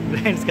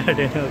 ব্লাইন্ডস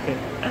কার্টেন, ওকে।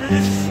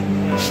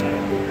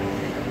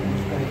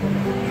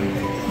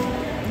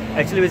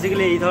 অ্যাকচুয়ালি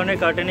বেসিক্যালি এই ধরনের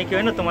কার্টেনে কী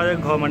হয় না, তোমাদের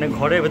মানে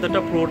ঘরের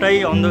ভেতরটা পুরোটাই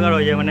অন্ধকার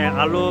হয়ে যায়, মানে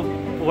আলো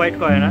প্রোভাইড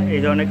করে না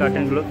এই ধরনের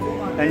কার্টেনগুলো।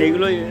 অ্যান্ড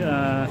এইগুলো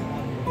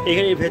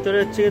এখানে ভেতরে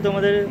হচ্ছে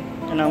তোমাদের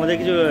মানে আমাদের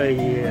কিছু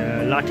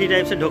লাঠি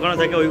টাইপসের ঢোকানো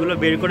থাকে, ওইগুলো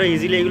বের করে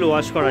ইজিলি এগুলো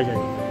ওয়াশ করা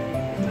যায়।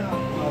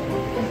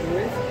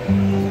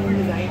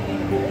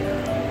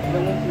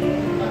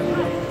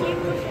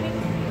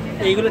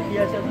 এইগুলো কী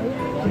আছে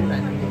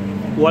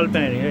ওয়াল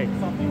প্যানেলিং, রাইট?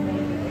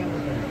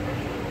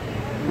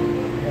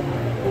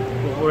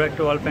 উপরে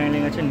একটা ওয়াল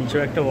প্যানেলিং আছে,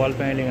 নিচেও একটা ওয়াল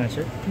প্যানেলিং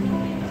আছে।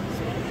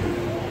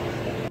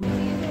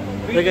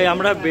 দেখো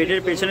আমরা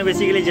বেডের পেছনে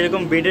বেসিক্যালি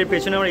যেরকম বেডের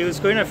পেছনে আমরা ইউজ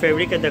করি না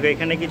ফেব্রিকের, দেখো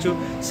এখানে কিছু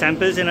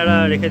স্যাম্পলস এনারা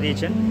রেখে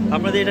দিয়েছেন।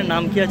 আপনাদের এটার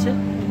নাম কি আছে,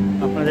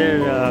 আপনাদের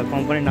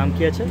কোম্পানির নাম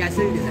কি আছে?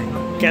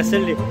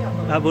 ক্যাসেল,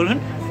 বলুন।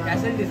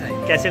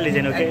 ক্যাসেল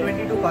ডিজাইন, ওকে।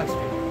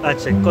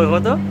 আচ্ছা,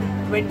 কত?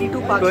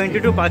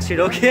 22 পার্ক স্ট্রিট,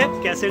 ওকে,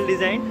 ক্যাসেল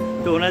ডিজাইন।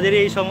 তো ওনাদেরই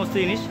এই সমস্ত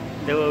জিনিস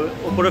দেখো,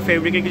 ওপরে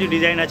ফেব্রিকের কিছু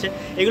ডিজাইন আছে,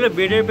 এগুলো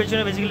বেডের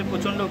পেছনে বেসিক্যালি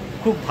প্রচণ্ড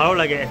খুব ভালো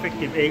লাগে,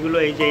 এফেক্টিভ। এইগুলো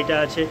এই যে এইটা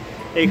আছে,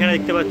 এইখানে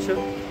দেখতে পাচ্ছ,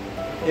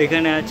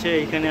 এখানে আছে,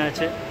 এইখানে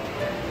আছে।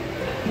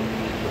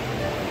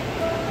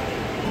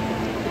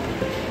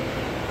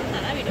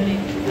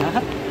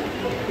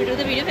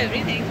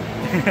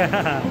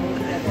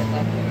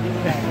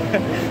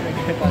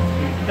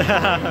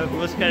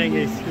 पोस्ट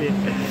करेंगे इसलिए,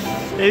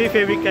 ये भी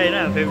फैब्रिक का है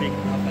ना, फैब्रिक।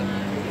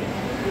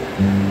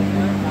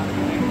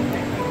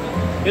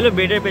 এগুলো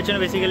বেডের পেছনে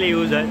বেসিক্যালি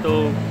ইউজ হয়, তো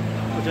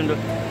প্রচণ্ড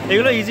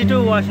এগুলো ইজি টু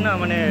ওয়াশ না,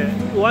 মানে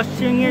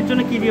ওয়াশিংয়ের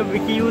জন্য কী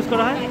ইউজ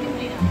করা হয়?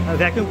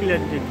 ভ্যাকুয়াম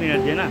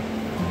ক্লিনার দিয়ে না।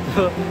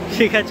 তো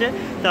ঠিক আছে,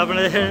 তো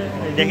আপনাদের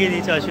দেখিয়ে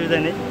দিয়েছি, অসুবিধা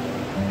নেই।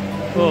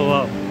 ও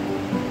ওয়াও,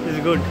 ইটস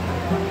গুড।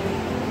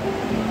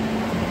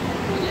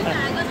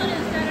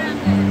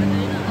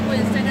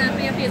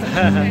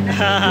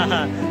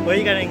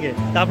 वही करेंगे,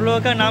 तो आप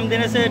लोगों का नाम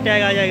देने से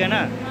टैग आ जाएगा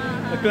ना।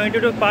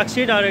 22 पार्क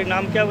स्ट्रीट, और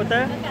नाम क्या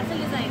बताया?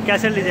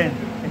 Castle design.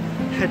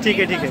 ठीक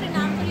है, ठीक है,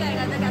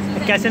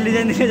 कैसल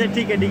डिजाइन दिए,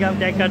 ठीक है, हम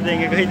टैग कर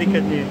देंगे, कोई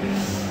दिक्कत नहीं है।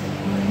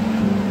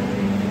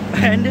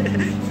 एंड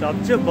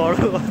सबसे बड़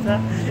কথা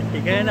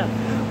এখানে না,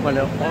 মানে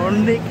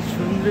অনেক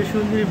সুন্দর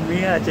সুন্দর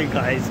মেয়ে আছে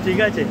গাইস, ঠিক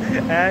আছে।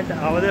 অ্যান্ড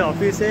আমাদের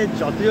অফিসে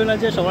যতজন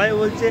আছে সবাই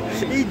বলছে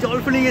এই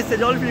জলফিলিং এসছে,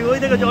 জলফিলিং, ওই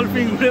দেখো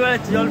জলফিলিং ঘুরে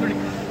বেড়াচ্ছে, জলফিলিং।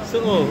 সো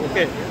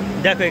ওকে,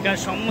 দেখো এখানে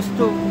সমস্ত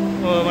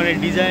মানে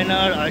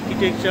ডিজাইনার,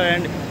 আর্কিটেকচার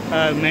অ্যান্ড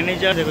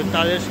ম্যানেজার, দেখো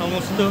তাদের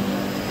সমস্ত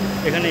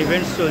এখানে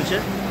ইভেন্টস চলছে।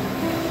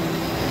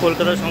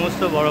 কলকাতার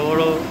সমস্ত বড়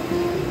বড়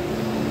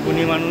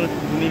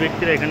গুণী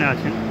ব্যক্তিরা এখানে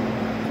আছেন।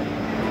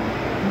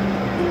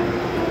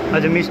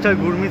 আচ্ছা, মিস্টার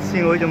গুরমিত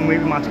সিং ওই যে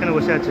মাঝখানে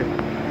বসে আছে,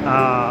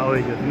 ওই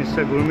যে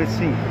মিস্টার গুরমিত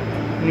সিং,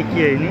 উনি কি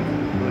ইনি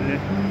বললেন?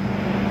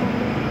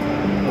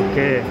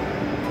 ওকে,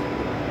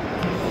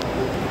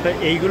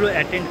 এইগুলো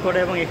অ্যাটেন্ড করে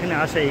এবং এখানে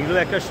আসে, এইগুলো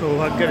একটা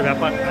সৌভাগ্যের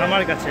ব্যাপার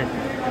আমার কাছে,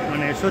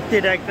 মানে সত্যি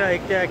এটা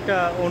একটা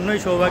অন্যই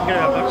সৌভাগ্যের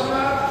ব্যাপার।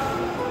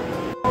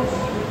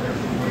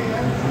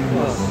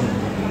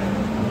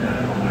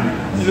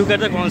 Look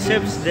at the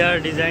concepts, their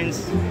designs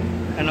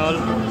and all.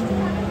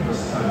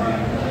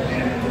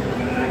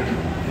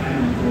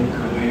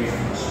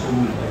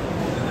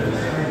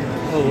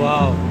 Oh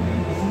wow,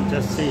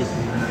 just see.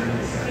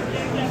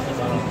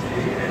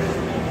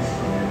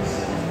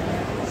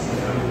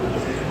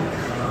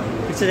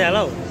 Pictures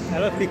allow?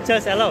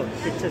 Pictures allow?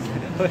 Pictures.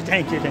 Oh,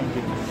 thank you.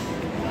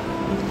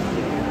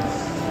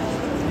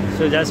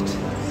 So just,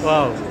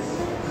 wow.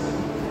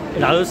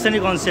 Rajasthani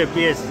concept,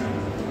 yes.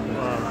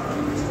 Wow.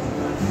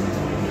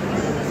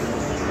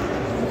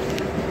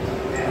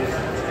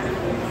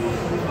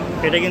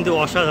 এটা কিন্তু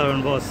অসাধারণ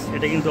বস,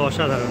 এটা কিন্তু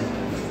অসাধারণ।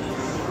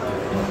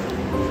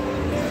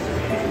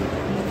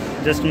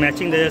 জাস্ট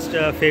ম্যাচিং, জাস্ট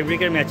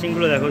ফেব্রিকের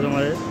ম্যাচিংগুলো দেখো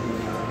তোমাদের।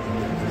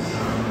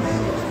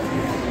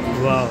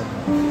 Wow,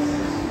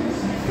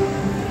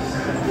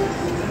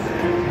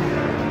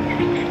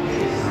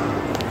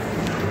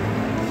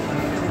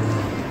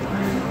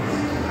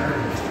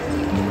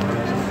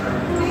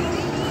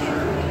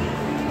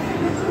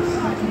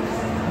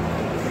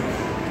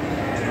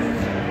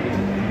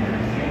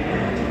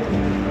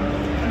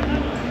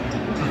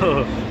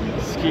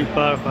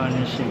 skipper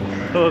furnishing.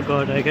 ও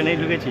god, এখানেই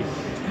ঢুকেছি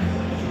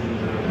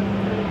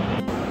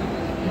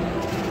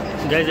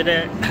গাইজ। এটা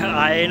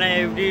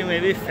INIFD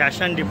মেবি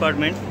ফ্যাশন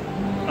ডিপার্টমেন্ট।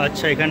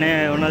 আচ্ছা, এখানে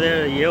ওনাদের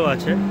ইয়েও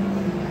আছে।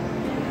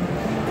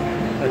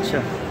 আচ্ছা,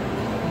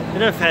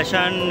 এটা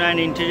fashion and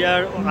interior,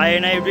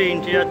 INIFD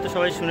interior তো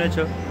সবাই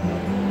শুনেছো,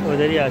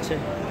 ওদেরই আছে।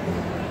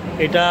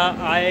 এটা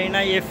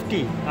INIFT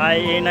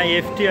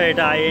আর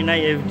এটা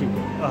INIFD,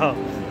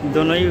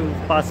 দোনোই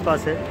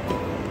পাশে।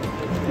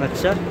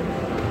 আচ্ছা,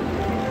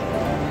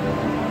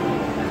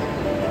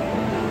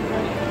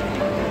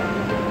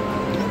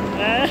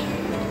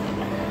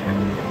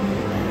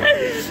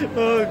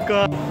 oh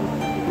god,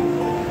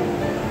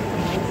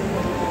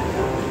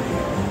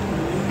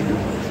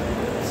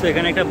 সো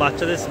এখানে একটা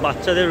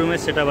বাচ্চাদের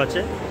রুমের সেটআপ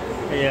আছে।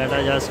 এটা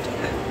জাস্ট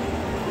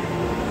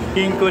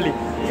পিঙ্কলি।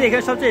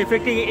 এখানে সবচেয়ে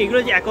এফেক্টিভ এগুলো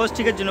যে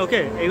অ্যাকোস্টিকের জন্য,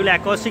 ওকে, এগুলো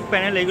অ্যাকোস্টিক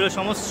প্যানেল, এগুলো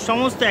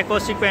সমস্ত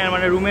অ্যাকোস্টিক প্যানেল,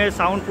 মানে রুমের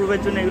সাউন্ড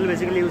প্রুফের জন্য এগুলো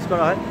বেসিক্যালি ইউজ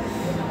করা হয়।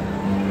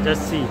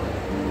 জাস্ট সি,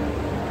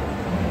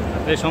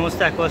 এই সমস্ত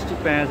অ্যাকোস্টিক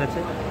প্যানেল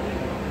আছে।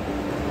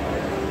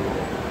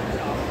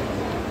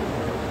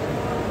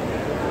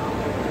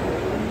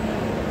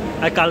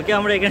 আর কালকে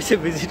আমরা এখানে এসে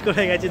ভিজিট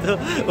করে গেছি, তো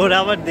ওরা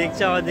আবার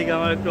দেখছে আমার দিকে,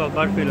 আমার একটু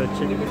অকওয়ার্ড ফিল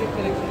হচ্ছে।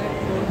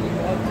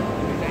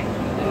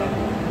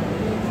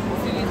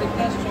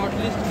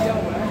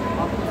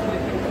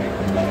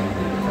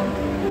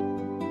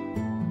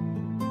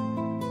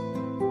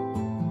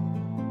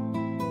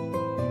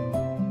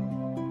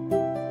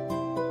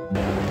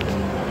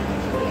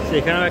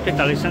 এখানেও একটা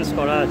কালেকশনস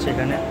করা আছে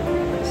এখানে।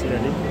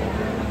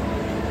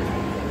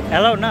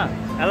 অ্যালাউ না,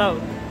 অ্যালাউ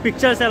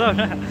পিকচার্স অ্যালাউ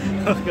না?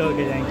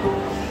 Okay thank you.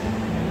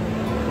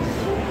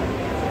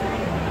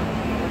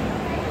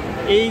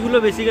 এইগুলো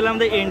বেসিক্যালি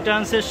আমাদের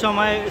এন্ট্রান্সের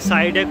সময়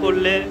সাইডে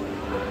করলে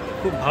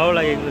খুব ভালো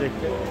লাগে এগুলো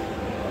দেখতে।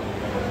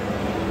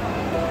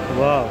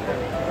 Wow,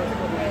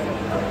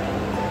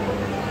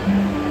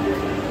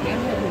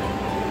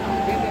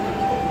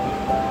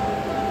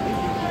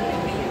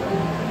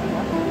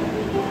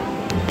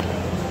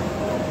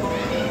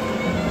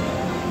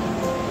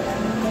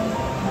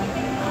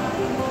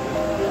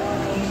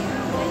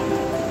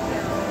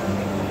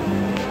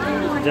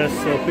 just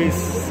so please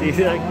see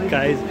the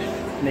guys.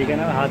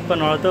 এখানে হাত পা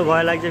নড়াতেও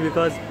ভয় লাগছে,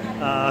 বিকজ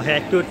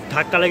একটু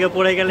ধাক্কা লেগে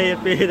পড়ে গেলে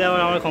পেয়ে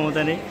দেওয়ার আমার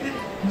ক্ষমতা নেই।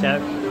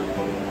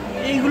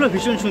 এইগুলো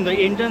ভীষণ সুন্দর,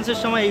 এন্ট্রান্সের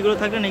সময় এইগুলো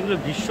থাকলে না, এগুলো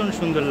ভীষণ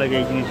সুন্দর লাগে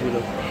এই জিনিসগুলো।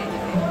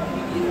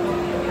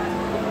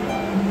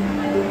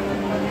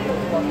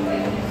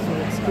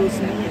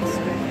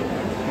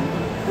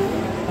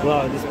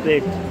 Wow, this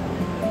plate.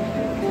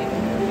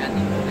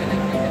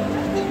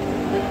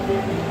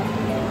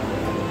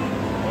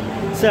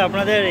 স্যার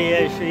আপনাদের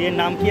ये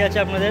नाम क्या है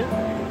আপনাদের?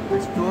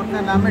 स्टोर का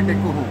नाम है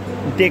डेको होम।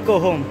 डेको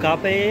होम कहाँ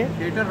पे है?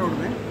 थिएटर रोड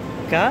में।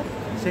 क्या?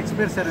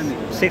 Shakespeare Sarani.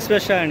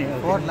 Shakespeare Sarani.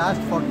 For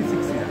last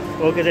 46 year.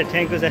 Okay sir,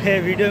 thank you sir.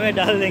 Video में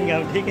डाल देंगे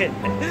हम, ठीक है?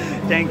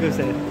 Thank you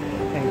sir,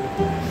 thank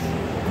you.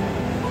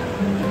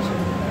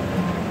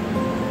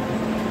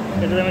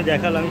 এটা আমি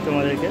দেখালাম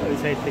তোমাদেরকে ওই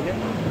সাইড থেকে।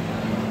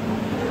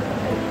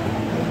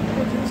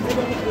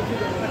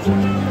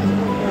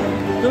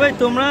 তো ভাই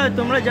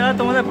তোমরা যারা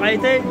তোমাদের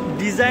বাড়িতে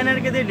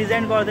ডিজাইনারকে দিয়ে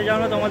ডিজাইন করাতে যাও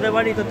না তোমাদের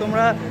বাড়ি, তো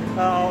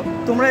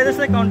তোমরা এদের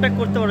সাথে কন্ট্যাক্ট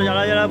করতে পারো।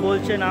 যারা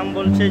বলছে, নাম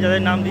বলছে,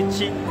 যাদের নাম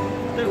দিচ্ছি,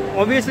 তো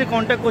অবভিয়াসলি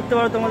কন্ট্যাক্ট করতে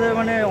পারো। তোমাদের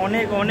মানে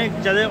অনেক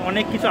যাদের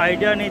অনেক কিছু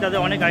আইডিয়া নেই, তাদের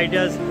অনেক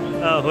আইডিয়াস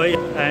হয়ে।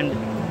 অ্যান্ড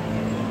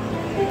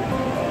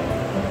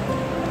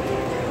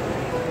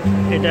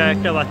এটা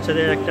একটা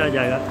বাচ্চাদের একটা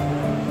জায়গা।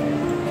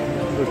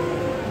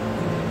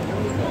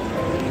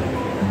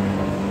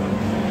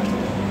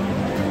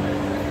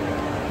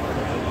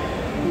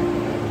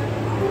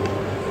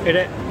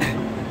 এটা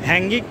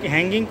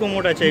হ্যাঙ্গিং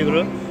কোমোড আছে,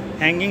 এগুলো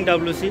হ্যাঙ্গিং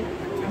WC।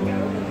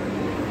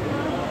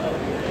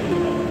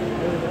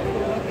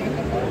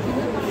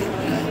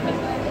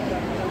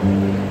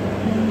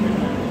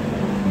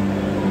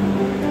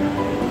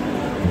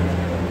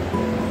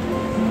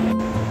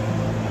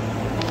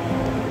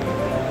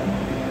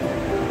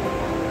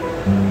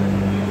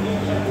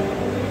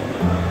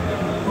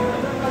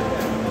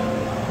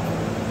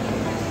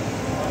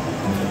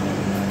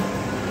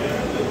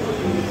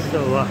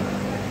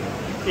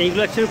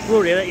 এইগুলো অ্যাকচুয়ালি পুরো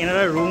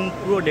এনারা রুম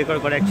পুরো ডেকোর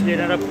করে, অ্যাকচুয়ালি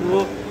এনারা পুরো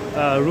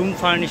রুম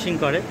ফার্নিশিং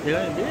করে।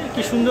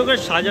 কি সুন্দর করে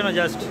সাজানো,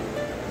 just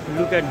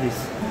look at this.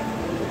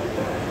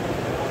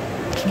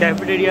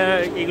 Cafeteria,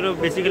 এগুলো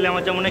বেসিক্যালি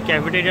আমার যেমন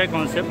ক্যাফেটেরিয়ার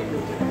কনসেপ্ট।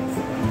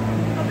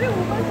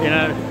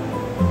 এনার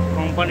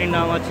কোম্পানির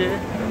নাম আছে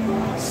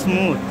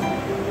স্মুথ।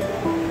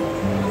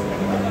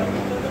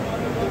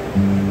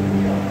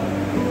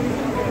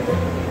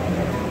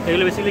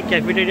 এগুলো বেসিক্যালি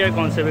ক্যাফেটেরিয়ার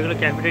কনসেপ্ট, এগুলো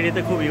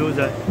ক্যাফেটেরিয়াতে খুব ইউজ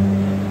হয়।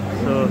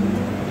 So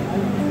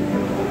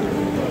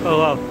oh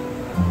wow,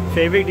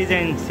 fabric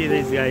design, see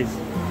this guys.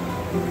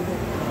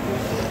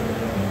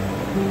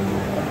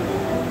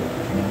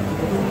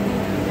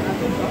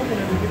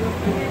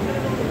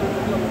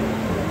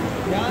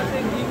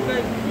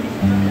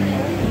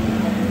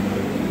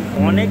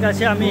 অনেক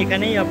আছে, আমি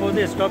এখানেই আপাতত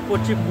স্টপ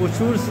করছি।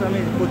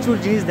 প্রচুর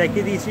জিনিস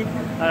দেখিয়ে দিয়েছি,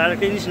 আর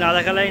আরেকটা জিনিস না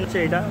দেখালাই হচ্ছে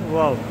এটা।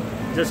 Wow,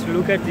 just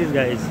look at this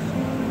guys.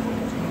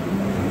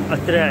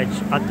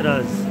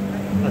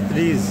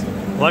 আত্রিজ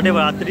what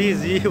ever, আত্রিজ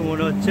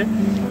মনে হচ্ছে।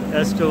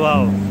 Just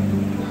wow.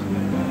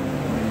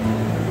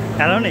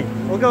 অ্যালাউ নেই?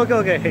 Okay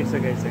it's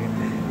okay.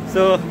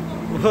 সো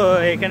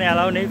এখানে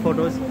অ্যালাউ নেই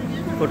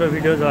ফটো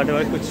ভিডিওস হোয়াট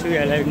এভার, কিছুই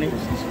অ্যালাউ নেই।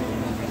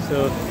 সো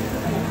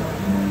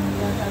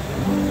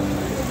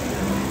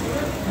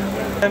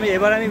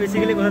আমি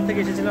বেসিক্যালি কোথা থেকে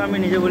এসেছিলাম আমি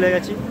নিজে ভুলে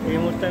গেছি। এই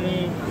মুহূর্তে আমি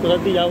কোথা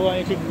দিয়ে যাবো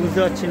আমি ঠিক বুঝতে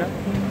পারছি না।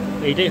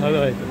 এইটাই হবে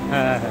হয়তো।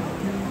 হ্যাঁ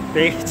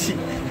পেয়ে গেছি,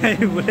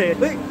 আমি ভুলে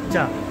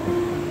যা।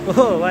 ও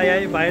ভাই,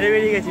 আমি বাইরে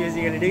বেরিয়ে গেছি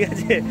বেসিক্যালি, ঠিক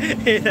আছে?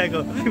 এই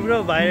দেখো পুরো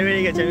বাইরে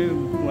বেরিয়ে গেছি আমি,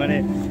 মানে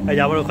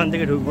আবার ওখান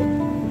থেকে ঢুকবো।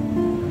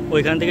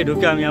 ওইখান থেকে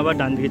ঢুকে আমি আবার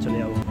ডান দিকে চলে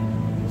যাবো।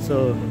 সো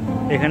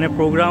এখানে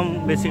প্রোগ্রাম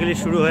বেসিক্যালি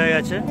শুরু হয়ে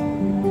গেছে।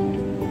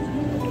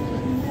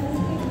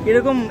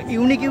 এরকম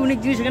ইউনিক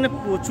জিনিস এখানে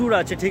প্রচুর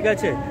আছে, ঠিক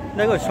আছে?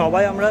 দেখো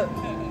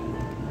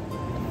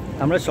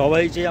আমরা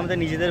সবাই চাই আমাদের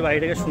নিজেদের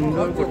বাড়িটাকে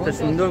সুন্দর করতে,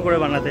 সুন্দর করে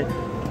বানাতে।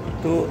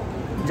 তো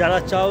যারা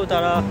চাও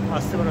তারা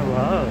আসতে পারো।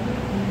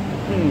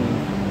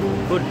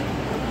 গুড।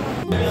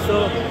 সো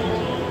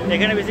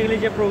এখানে বেসিক্যালি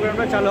যে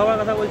প্রোগ্রামটা চালু হওয়ার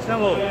কথা বলছিলাম,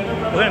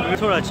 ওখানে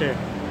ভিতর আছে।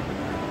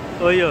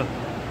 ওই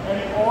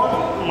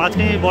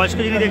মাঝখানে বয়স্ক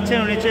যিনি দেখছেন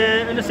উনি হচ্ছে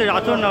সে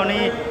রাঠোর না, উনি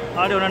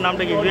আরে ওনার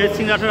নামটা কি, বীরেশ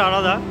সিং রাঠোর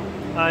আলাদা।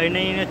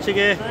 ইনি হচ্ছে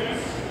গিয়ে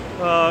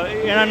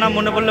এনার নাম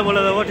মনে পড়লে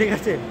বলে দেবো, ঠিক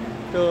আছে?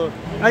 তো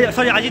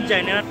সরি, আজিত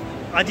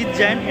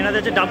জাইন। এনাদের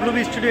হচ্ছে WB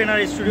স্টুডিও, এনার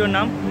স্টুডিওর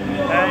নাম।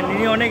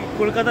 ইনি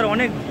কলকাতার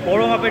অনেক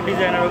বড় মাপের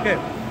ডিজাইনার। ওকে,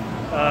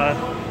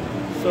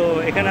 সো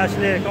এখানে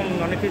আসলে এরকম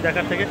অনেক কিছু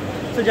দেখার থাকে।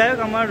 তো যাই হোক,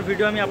 আমার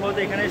ভিডিও আমি আপাতত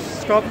এখানে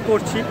স্টপ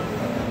করছি।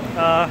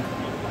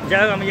 যাই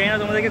হোক, আমি জানি না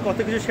তোমাদেরকে কত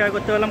কিছু শেয়ার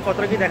করতে পারলাম,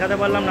 কতটা কি দেখাতে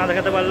পারলাম না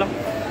দেখাতে পারলাম।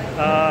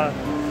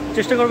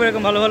 চেষ্টা করবো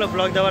এরকম ভালো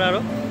ব্লগ দেওয়ার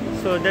আরও।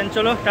 সো দেন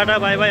চলো, টাটা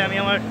বাই বাই। আমি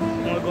আমার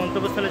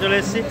গন্তব্যস্থলে চলে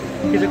এসেছি,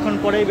 কিছুক্ষণ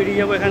পরেই বেরিয়ে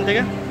যাবো এখান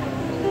থেকে।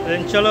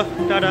 দেন চলো,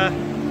 টাটা।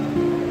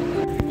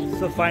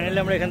 সো ফাইনালি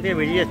আমরা এখান থেকে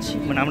বেরিয়ে যাচ্ছি,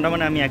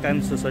 আমি একা। I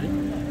am so sorry,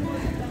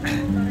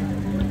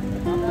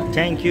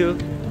 thank you.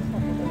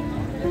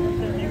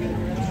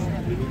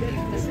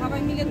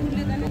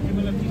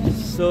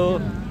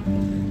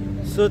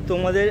 So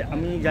তোমাদের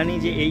আমি জানি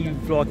যে এই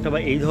ব্লগটা বা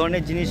এই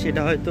ধরনের জিনিস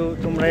এটা হয়তো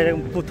তোমরা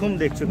এরকম প্রথম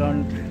দেখছো, কারণ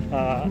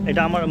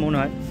এটা আমার মনে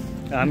হয়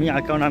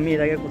কারণ আমি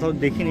এর আগে কোথাও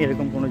দেখিনি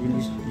এরকম কোনো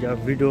জিনিস যা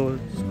ভিডিও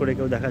করে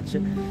কেউ দেখাচ্ছে।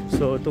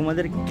 সো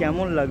তোমাদের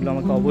কেমন লাগলো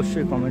আমাকে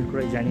অবশ্যই কমেন্ট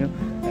করে জানিও।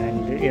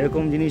 অ্যান্ড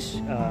এরকম জিনিস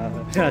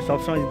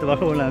সবসময় দিতে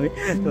পারবো না, আমি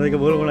তোমাদেরকে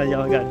বলবো না যে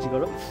আমাকে আর্জি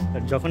করো।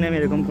 বাট যখনই আমি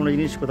এরকম কোনো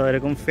জিনিস কোথাও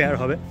এরকম ফেয়ার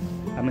হবে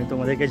আমি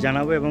তোমাদেরকে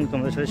জানাবো এবং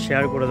তোমাদের সাথে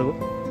শেয়ার করে দেবো।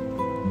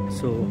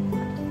 সো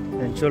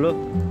চলো,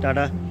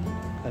 টাটা।